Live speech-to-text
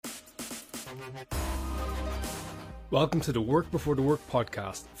Welcome to the Work Before the Work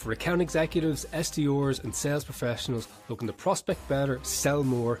podcast for account executives, SDRs and sales professionals looking to prospect better, sell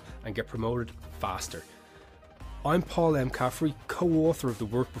more and get promoted faster. I'm Paul M. Caffrey, co-author of The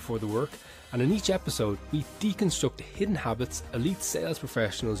Work Before the Work, and in each episode we deconstruct the hidden habits elite sales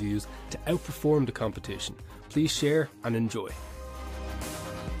professionals use to outperform the competition. Please share and enjoy.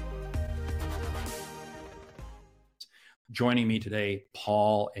 Joining me today,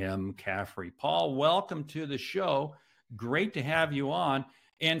 Paul M. Caffrey. Paul, welcome to the show. Great to have you on.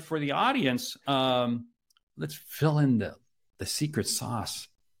 And for the audience, let's fill in the secret sauce.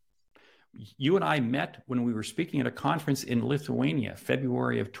 You and I met when we were speaking at a conference in Lithuania,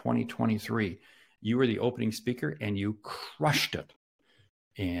 February of 2023. You were the opening speaker and you crushed it.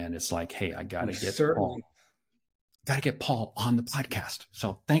 And it's like, hey, I got to get Paul. Got to get Paul on the podcast.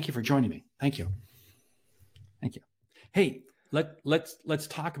 So thank you for joining me. Thank you. Thank you. Hey, let's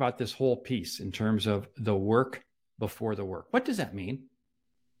talk about this whole piece in terms of the work before the work. What does that mean?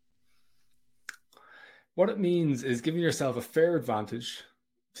 What it means is giving yourself a fair advantage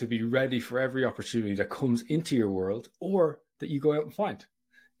to be ready for every opportunity that comes into your world or that you go out and find.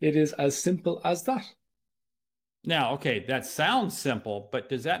 It is as simple as that. Now, okay, that sounds simple, but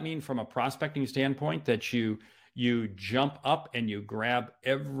does that mean from a prospecting standpoint that you jump up and you grab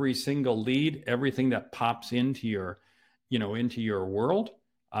every single lead, everything that pops into your world?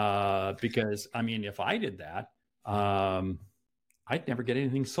 Because I mean, if I did that, I'd never get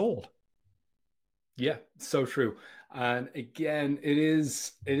anything sold. Yeah, so true. And again, it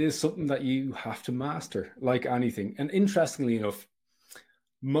is something that you have to master, like anything. And interestingly enough,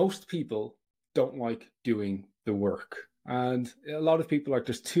 most people don't like doing the work. And a lot of people are like,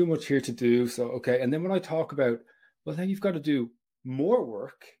 there's too much here to do. So, okay. And then when I talk about, well, then you've got to do more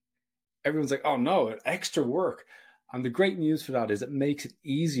work, everyone's like, oh no, extra work. And the great news for that is it makes it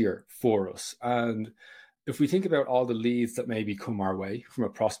easier for us. And if we think about all the leads that maybe come our way from a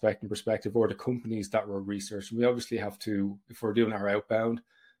prospecting perspective or the companies that we're researching, we obviously have to, if we're doing our outbound,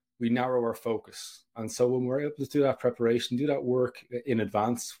 we narrow our focus. And so when we're able to do that preparation, do that work in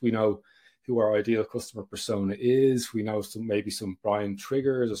advance, we know who our ideal customer persona is. We know maybe some buying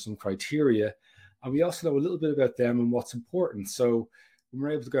triggers or some criteria. And we also know a little bit about them and what's important. So when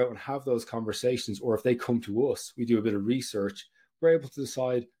we're able to go out and have those conversations, or if they come to us, we do a bit of research, we're able to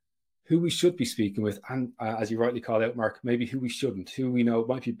decide who we should be speaking with. And as you rightly called out, Mark, maybe who we shouldn't, who we know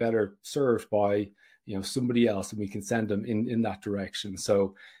might be better served by, somebody else, and we can send them in that direction.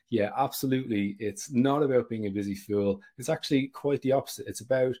 So yeah, absolutely. It's not about being a busy fool. It's actually quite the opposite. It's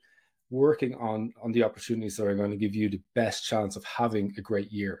about working on the opportunities that are going to give you the best chance of having a great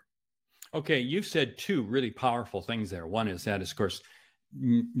year. Okay. You've said two really powerful things there. One is that, of course,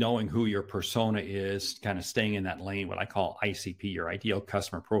 knowing who your persona is, kind of staying in that lane, what I call ICP, your ideal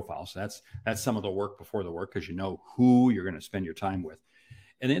customer profile. So that's some of the work before the work, because you know who you're going to spend your time with.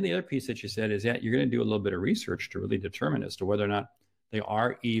 And then the other piece that you said is that you're going to do a little bit of research to really determine as to whether or not they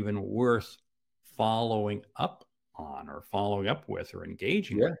are even worth following up on or following up with or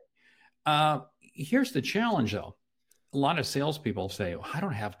engaging with. Here's the challenge though. A lot of salespeople say, oh, I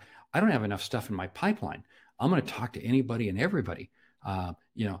don't have enough stuff in my pipeline. I'm going to talk to anybody and everybody.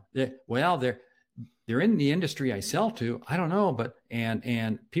 They're in the industry I sell to. I don't know, but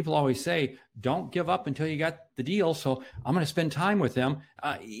and people always say, don't give up until you got the deal. So I'm going to spend time with them.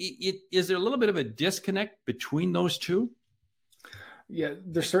 Is there a little bit of a disconnect between those two? Yeah,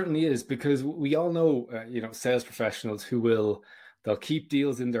 there certainly is, because we all know, sales professionals they'll keep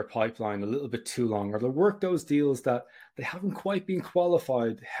deals in their pipeline a little bit too long, or they'll work those deals that they haven't quite been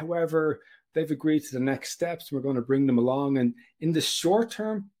qualified. However, they've agreed to the next steps. We're going to bring them along. And in the short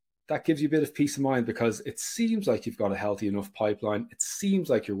term, that gives you a bit of peace of mind, because it seems like you've got a healthy enough pipeline. It seems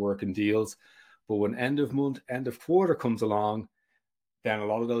like you're working deals. But when end of month, end of quarter comes along, then a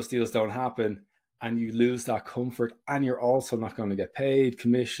lot of those deals don't happen and you lose that comfort, and you're also not going to get paid,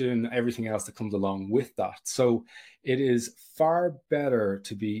 commission, everything else that comes along with that. So it is far better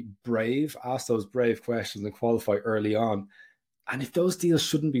to be brave, ask those brave questions and qualify early on. And if those deals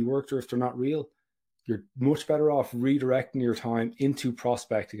shouldn't be worked, or if they're not real, you're much better off redirecting your time into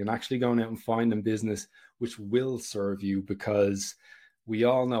prospecting and actually going out and finding business which will serve you, because we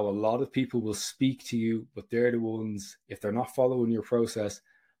all know a lot of people will speak to you, but they're the ones, if they're not following your process,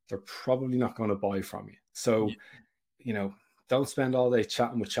 they're probably not going to buy from you. So, don't spend all day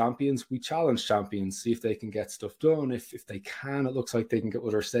chatting with champions. We challenge champions, see if they can get stuff done. If they can, it looks like they can get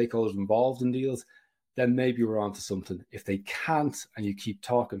other stakeholders involved in deals, then maybe we're onto something. If they can't, and you keep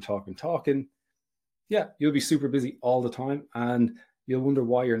talking, yeah, you'll be super busy all the time, and you'll wonder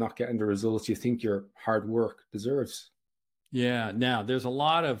why you're not getting the results you think your hard work deserves. Yeah. Now, there's a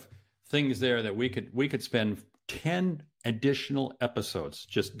lot of things there that we could spend 10 additional episodes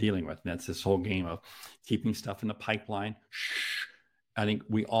just dealing with. And that's this whole game of keeping stuff in the pipeline. Shh. I think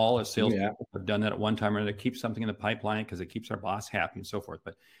we all as sales people have done that at one time or another, keep something in the pipeline because it keeps our boss happy and so forth.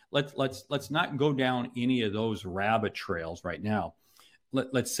 But let's not go down any of those rabbit trails right now.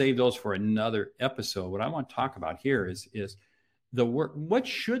 Let's save those for another episode. What I want to talk about here is the work. What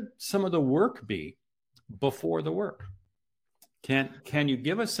should some of the work be before the work? Can you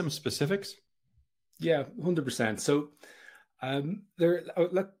give us some specifics? Yeah, 100%. So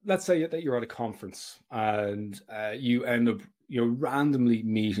let's say that you're at a conference and you end up randomly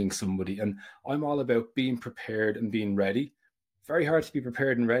meeting somebody, and I'm all about being prepared and being ready. Very hard to be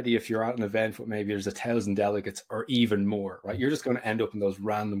prepared and ready if you're at an event with maybe there's 1,000 delegates or even more, right? You're just going to end up in those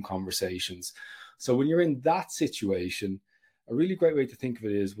random conversations. So when you're in that situation, a really great way to think of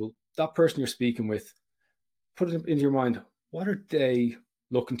it is, well, that person you're speaking with, put it into your mind, what are they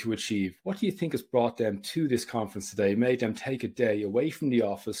looking to achieve? What do you think has brought them to this conference today, made them take a day away from the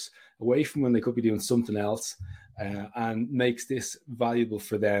office, away from when they could be doing something else, and makes this valuable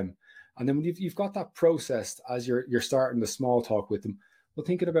for them? And then when you've got that processed as you're starting the small talk with them, well,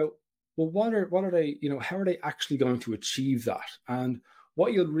 thinking about, well, what are they, how are they actually going to achieve that? And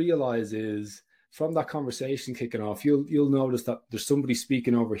what you'll realize is from that conversation kicking off, you'll notice that there's somebody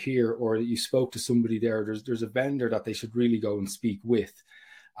speaking over here, or that you spoke to somebody there. There's a vendor that they should really go and speak with.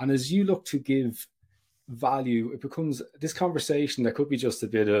 And as you look to give value, it becomes this conversation that could be just a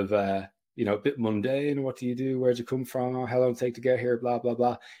bit of, a bit mundane. What do you do? Where'd you come from? How long did it take to get here? Blah, blah,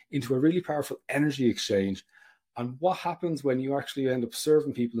 blah, into a really powerful energy exchange. And what happens when you actually end up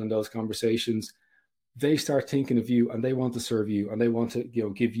serving people in those conversations? They start thinking of you and they want to serve you and they want to,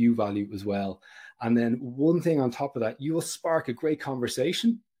 give you value as well. And then one thing on top of that, you will spark a great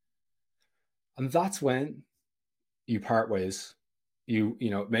conversation. And that's when you part ways.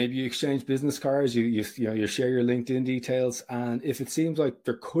 Maybe you exchange business cards, you share your LinkedIn details. And if it seems like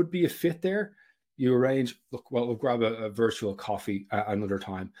there could be a fit there, you arrange, we'll grab a virtual coffee another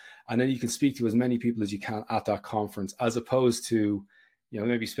time. And then you can speak to as many people as you can at that conference, as opposed to,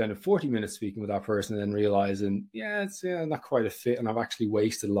 maybe spending 40 minutes speaking with that person and then realizing, it's not quite a fit. And I've actually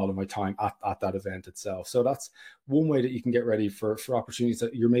wasted a lot of my time at that event itself. So that's one way that you can get ready for opportunities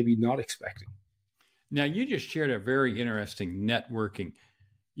that you're maybe not expecting. Now, you just shared a very interesting networking.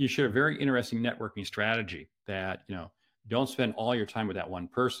 You shared a very interesting networking strategy that, don't spend all your time with that one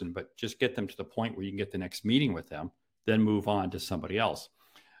person, but just get them to the point where you can get the next meeting with them, then move on to somebody else.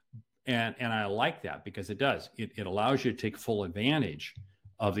 And I like that because it does. It allows you to take full advantage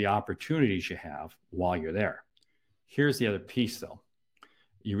of the opportunities you have while you're there. Here's the other piece, though.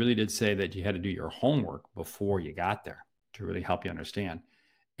 You really did say that you had to do your homework before you got there to really help you understand.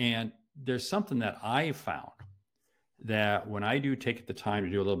 And there's something that I found that when I do take the time to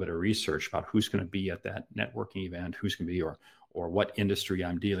do a little bit of research about who's going to be at that networking event, who's going to be, or what industry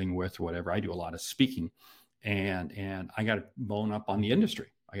I'm dealing with, or whatever. I do a lot of speaking, and I got to bone up on the industry.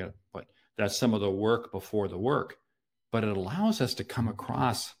 But that's some of the work before the work, but it allows us to come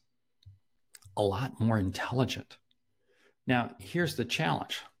across a lot more intelligent. Now, here's the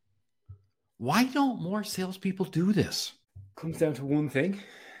challenge. Why don't more salespeople do this? Comes down to one thing.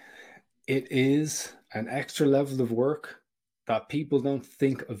 It is an extra level of work that people don't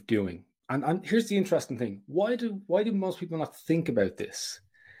think of doing. And here's the interesting thing. Why do most people not think about this?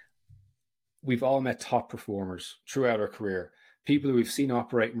 We've all met top performers throughout our career. People who we've seen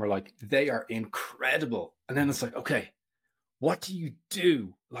operate and we're like, they are incredible. And then it's like, okay, what do you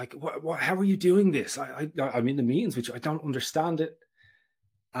do? Like, how are you doing this? I'm in the meetings, which I don't understand it.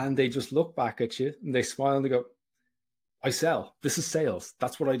 And they just look back at you and they smile and they go, I sell. This is sales.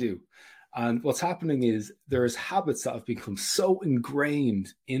 That's what I do. And what's happening is there's habits that have become so ingrained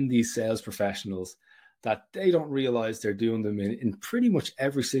in these sales professionals that they don't realize they're doing them in pretty much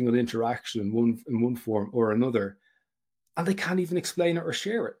every single interaction in one form or another. And they can't even explain it or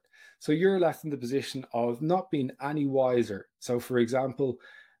share it. So you're left in the position of not being any wiser. So for example,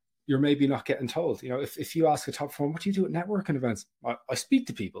 you're maybe not getting told, if you ask a top performer, what do you do at networking events? I speak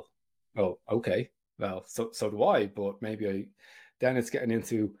to people. Oh, okay. Well, so do I, but then it's getting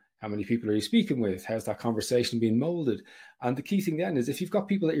into how many people are you speaking with? How's that conversation being molded? And the key thing then is if you've got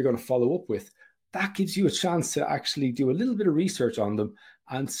people that you're going to follow up with, that gives you a chance to actually do a little bit of research on them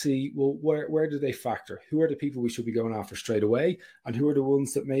and see, well, where do they factor? Who are the people we should be going after straight away? And who are the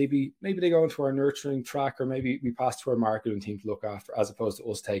ones that maybe they go into our nurturing track, or maybe we pass to our marketing team to look after, as opposed to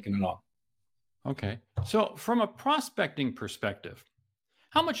us taking it on. Okay. So from a prospecting perspective,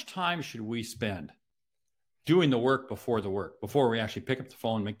 how much time should we spend doing the work before we actually pick up the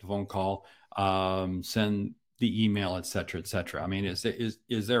phone, make the phone call, send the email, et cetera, et cetera? I mean,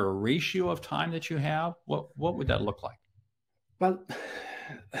 is there a ratio of time that you have? What would that look like? Well,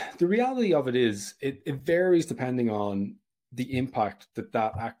 the reality of it is it varies depending on the impact that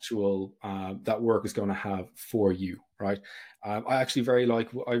that actual that work is going to have for you, right? I actually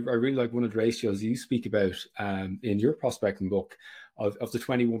I really like one of the ratios you speak about in your prospecting book of the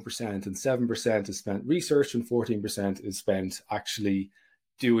 21%, and 7% is spent research and 14% is spent actually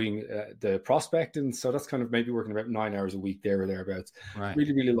doing the prospecting. So that's kind of maybe working about 9 hours a week there or thereabouts. Right.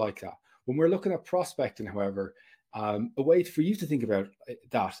 Really, really like that. When we're looking at prospecting, however, a way for you to think about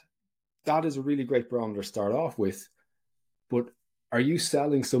that is a really great barometer to start off with. But are you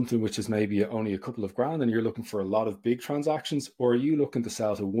selling something which is maybe only a couple of grand and you're looking for a lot of big transactions, or are you looking to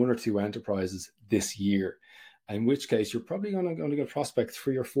sell to one or two enterprises this year? In which case, you're probably going to go prospect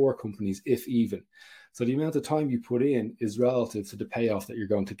 3 or 4 companies, if even. So the amount of time you put in is relative to the payoff that you're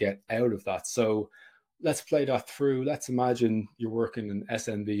going to get out of that. So let's play that through. Let's imagine you're working in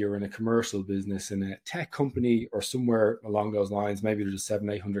SMB or in a commercial business in a tech company or somewhere along those lines. Maybe there's a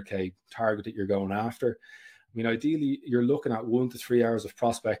 700-800K target that you're going after. I mean, ideally, you're looking at 1 to 3 hours of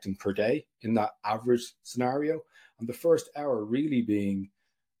prospecting per day in that average scenario. And the first hour really being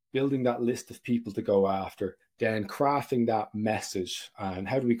building that list of people to go after, then crafting that message. And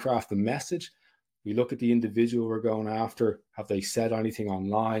how do we craft the message? We look at the individual we're going after. Have they said anything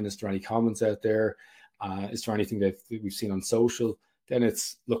online? Is there any comments out there? Is there anything that we've seen on social? Then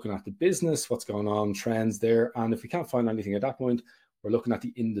it's looking at the business, what's going on, trends there. And if we can't find anything at that point, we're looking at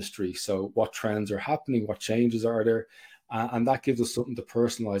the industry. So what trends are happening? What changes are there? And that gives us something to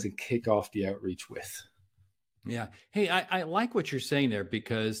personalize and kick off the outreach with. Yeah. Hey, I like what you're saying there,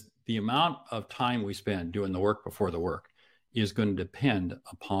 because the amount of time we spend doing the work before the work is going to depend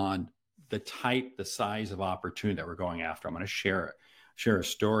upon the type, the size of opportunity that we're going after. I'm going to share a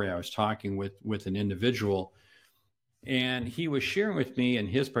story. I was talking with an individual, and he was sharing with me in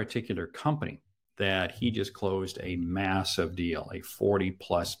his particular company that he just closed a massive deal, a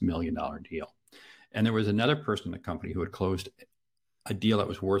 $40+ million deal. And there was another person in the company who had closed a deal that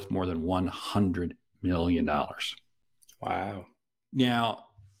was worth more than $100 million. Wow. Now,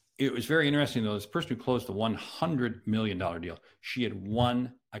 it was very interesting, though. This person who closed the $100 million deal, she had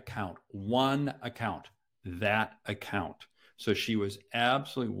one account, that account. So she was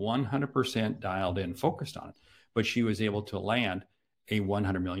absolutely 100% dialed in, focused on it, but she was able to land a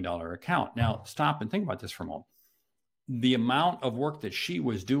 $100 million account. Now, stop and think about this for a moment. The amount of work that she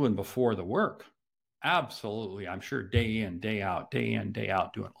was doing before the work, absolutely, I'm sure, day in, day out,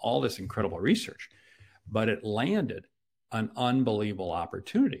 doing all this incredible research, but it landed an unbelievable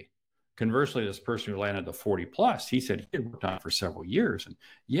opportunity. Conversely, this person who landed the 40+, he said he had worked on it for several years. And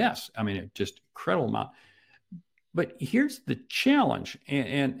yes, I mean, it just incredible amount. But here's the challenge,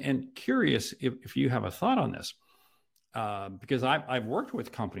 and curious if you have a thought on this, because I've worked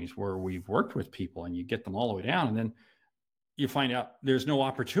with companies where we've worked with people and you get them all the way down, and then you find out there's no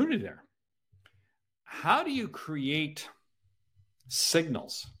opportunity there. How do you create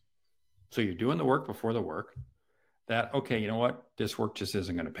signals? So you're doing the work before the work that, okay, you know what, this work just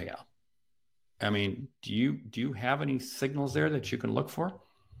isn't going to pay out. I mean, do you have any signals there that you can look for?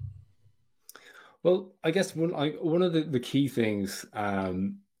 Well, I guess one of the key things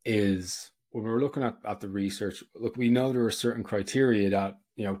is when we're looking at the research. Look, we know there are certain criteria that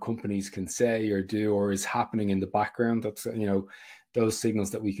companies can say or do or is happening in the background. That's those signals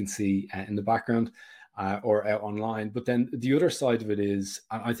that we can see in the background or out online. But then the other side of it is,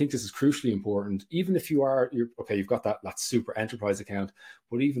 and I think this is crucially important. Even if you've got that super enterprise account,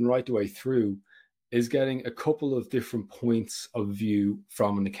 but even right the way through, is getting a couple of different points of view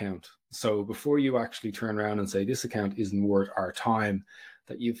from an account. So before you actually turn around and say this account isn't worth our time,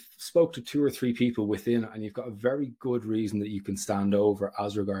 that you've spoke to 2 or 3 people within, and you've got a very good reason that you can stand over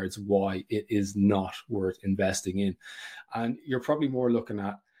as regards why it is not worth investing in. And you're probably more looking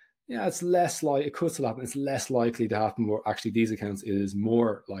at, it's less like it could still happen. It's less likely to happen. Or actually, these accounts, it is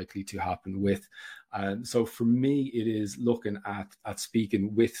more likely to happen with. So for me, it is looking at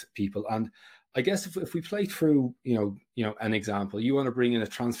speaking with people. And I guess if we play through, an example, you want to bring in a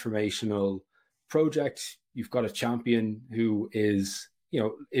transformational project. You've got a champion who is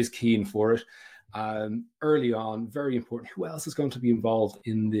keen for it. Early on, very important. Who else is going to be involved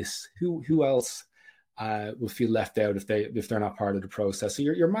in this? Who else will feel left out if they're not part of the process? So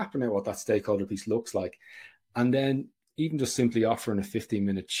you're mapping out what that stakeholder piece looks like, and then even just simply offering a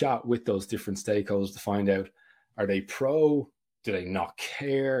 15-minute chat with those different stakeholders to find out, are they pro? Do they not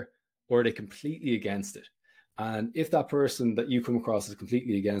care? Or are they completely against it? And if that person that you come across is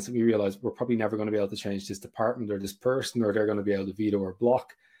completely against it, we realize we're probably never going to be able to change this department or this person, or they're going to be able to veto or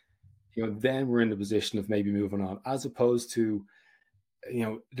block. then we're in the position of maybe moving on, as opposed to,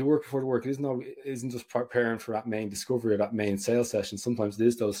 the work before the work isn't just preparing for that main discovery or that main sales session. Sometimes it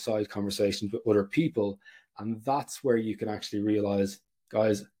is those side conversations with other people. And that's where you can actually realize,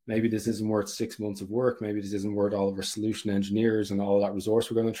 guys, maybe this isn't worth 6 months of work. Maybe this isn't worth all of our solution engineers and all that resource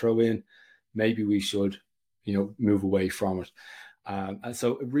we're going to throw in. Maybe we should, move away from it. And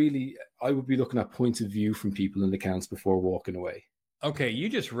so really, I would be looking at points of view from people in the accounts before walking away. Okay, you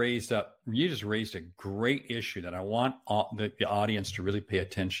just raised a great issue that I want the audience to really pay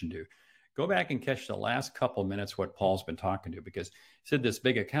attention to. Go back and catch the last couple of minutes what Paul's been talking to, because he said this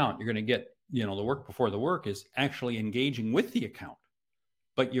big account, you're going to get, the work before the work is actually engaging with the account.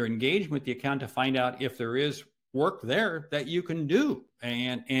 But you're engaging with the account to find out if there is work there that you can do.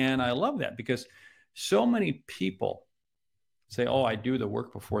 And I love that, because so many people say, oh, I do the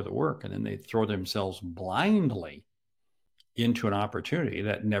work before the work, and then they throw themselves blindly into an opportunity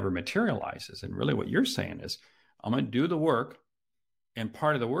that never materializes. And really what you're saying is, I'm going to do the work. And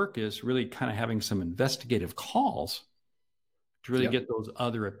part of the work is really kind of having some investigative calls to really get those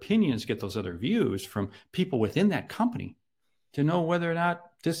other opinions, get those other views from people within that company to know whether or not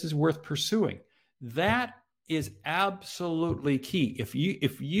this is worth pursuing. That is absolutely key. If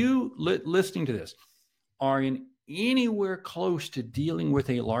you listening to this are in anywhere close to dealing with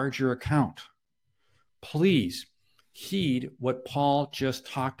a larger account, please heed what Paul just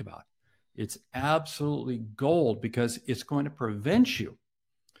talked about. It's absolutely gold, because it's going to prevent you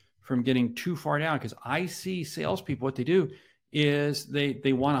from getting too far down. Because I see salespeople, what they do is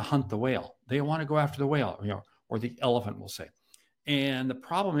they want to hunt the whale. They want to go after the whale, or the elephant, we'll say. And the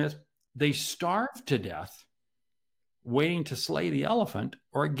problem is they starve to death waiting to slay the elephant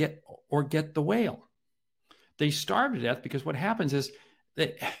or get the whale. They starve to death because what happens is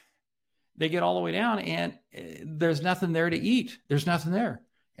that they get all the way down and there's nothing there to eat. There's nothing there.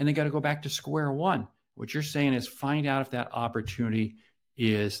 And they got to go back to square one. What you're saying is find out if that opportunity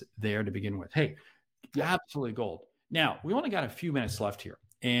is there to begin with. Hey, absolutely gold. Now, we only got a few minutes left here.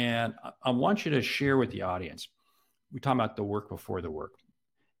 And I want you to share with the audience. We talk about the work before the work.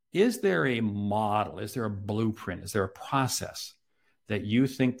 Is there a model? Is there a blueprint? Is there a process that you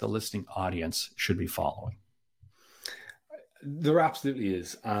think the listening audience should be following? There absolutely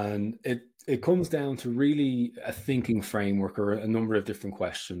is. And it comes down to really a thinking framework or a number of different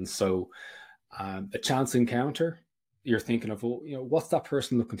questions. So a chance encounter, you're thinking of, what's that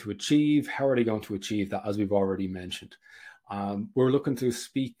person looking to achieve? How are they going to achieve that, as we've already mentioned? We're looking to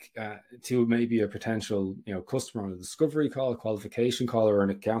speak to maybe a potential, customer on a discovery call, a qualification call, or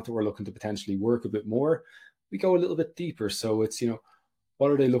an account that we're looking to potentially work a bit more. We go a little bit deeper. So it's, what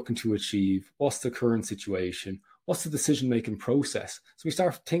are they looking to achieve? What's the current situation? What's the decision-making process? So we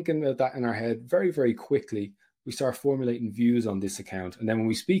start thinking about that in our head very, very quickly. We start formulating views on this account. And then when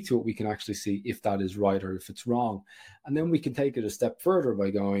we speak to it, we can actually see if that is right or if it's wrong. And then we can take it a step further by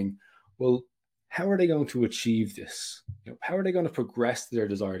going, well, how are they going to achieve this? How are they going to progress to their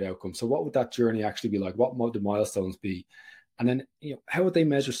desired outcome? So what would that journey actually be like? What would the milestones be? And then, how would they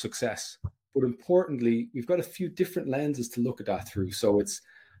measure success? But importantly, we've got a few different lenses to look at that through. So it's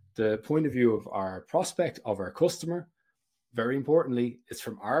the point of view of our prospect, of our customer. Very importantly, it's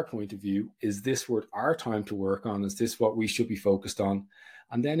from our point of view. Is this worth our time to work on? Is this what we should be focused on?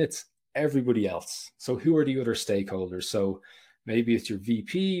 And then it's everybody else. So who are the other stakeholders? So maybe it's your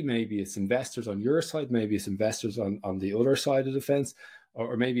VP, maybe it's investors on your side, maybe it's investors on the other side of the fence,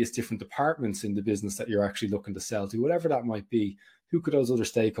 or maybe it's different departments in the business that you're actually looking to sell to, whatever that might be. Who could those other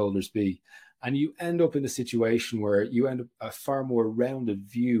stakeholders be? And you end up in a situation where you end up a far more rounded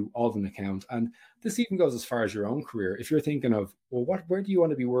view of an account. And this even goes as far as your own career. If you're thinking of, well, where do you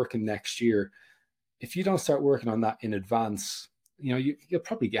want to be working next year? If you don't start working on that in advance, you'll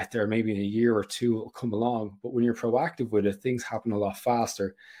probably get there maybe in a year or two, it'll come along. But when you're proactive with it, things happen a lot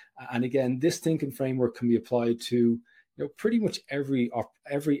faster. And again, this thinking framework can be applied to pretty much every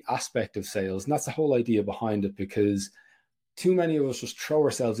aspect of sales. And that's the whole idea behind it, because too many of us just throw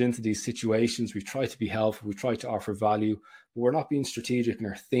ourselves into these situations. We try to be helpful. We try to offer value, but we're not being strategic in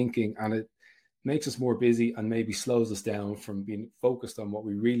our thinking, and it makes us more busy and maybe slows us down from being focused on what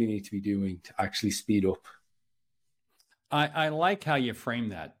we really need to be doing to actually speed up. I like how you frame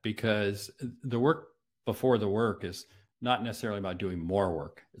that, because the work before the work is not necessarily about doing more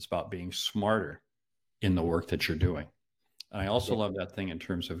work. It's about being smarter in the work that you're doing. And I also love that thing in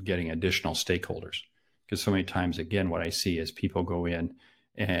terms of getting additional stakeholders. Because so many times, again, what I see is people go in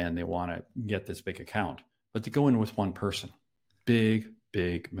and they want to get this big account, but they go in with one person. Big,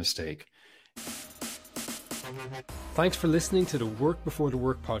 big mistake. Thanks for listening to the Work Before the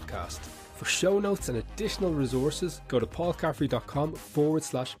Work podcast. For show notes and additional resources, go to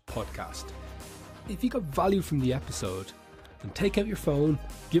paulcaffrey.com/podcast. If you got value from the episode, then take out your phone,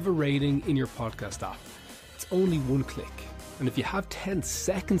 give a rating in your podcast app. It's only one click. And if you have 10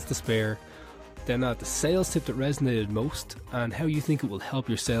 seconds to spare, then add the sales tip that resonated most and how you think it will help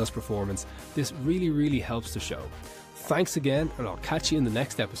your sales performance. This really, really helps the show. Thanks again, and I'll catch you in the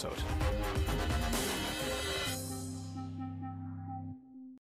next episode.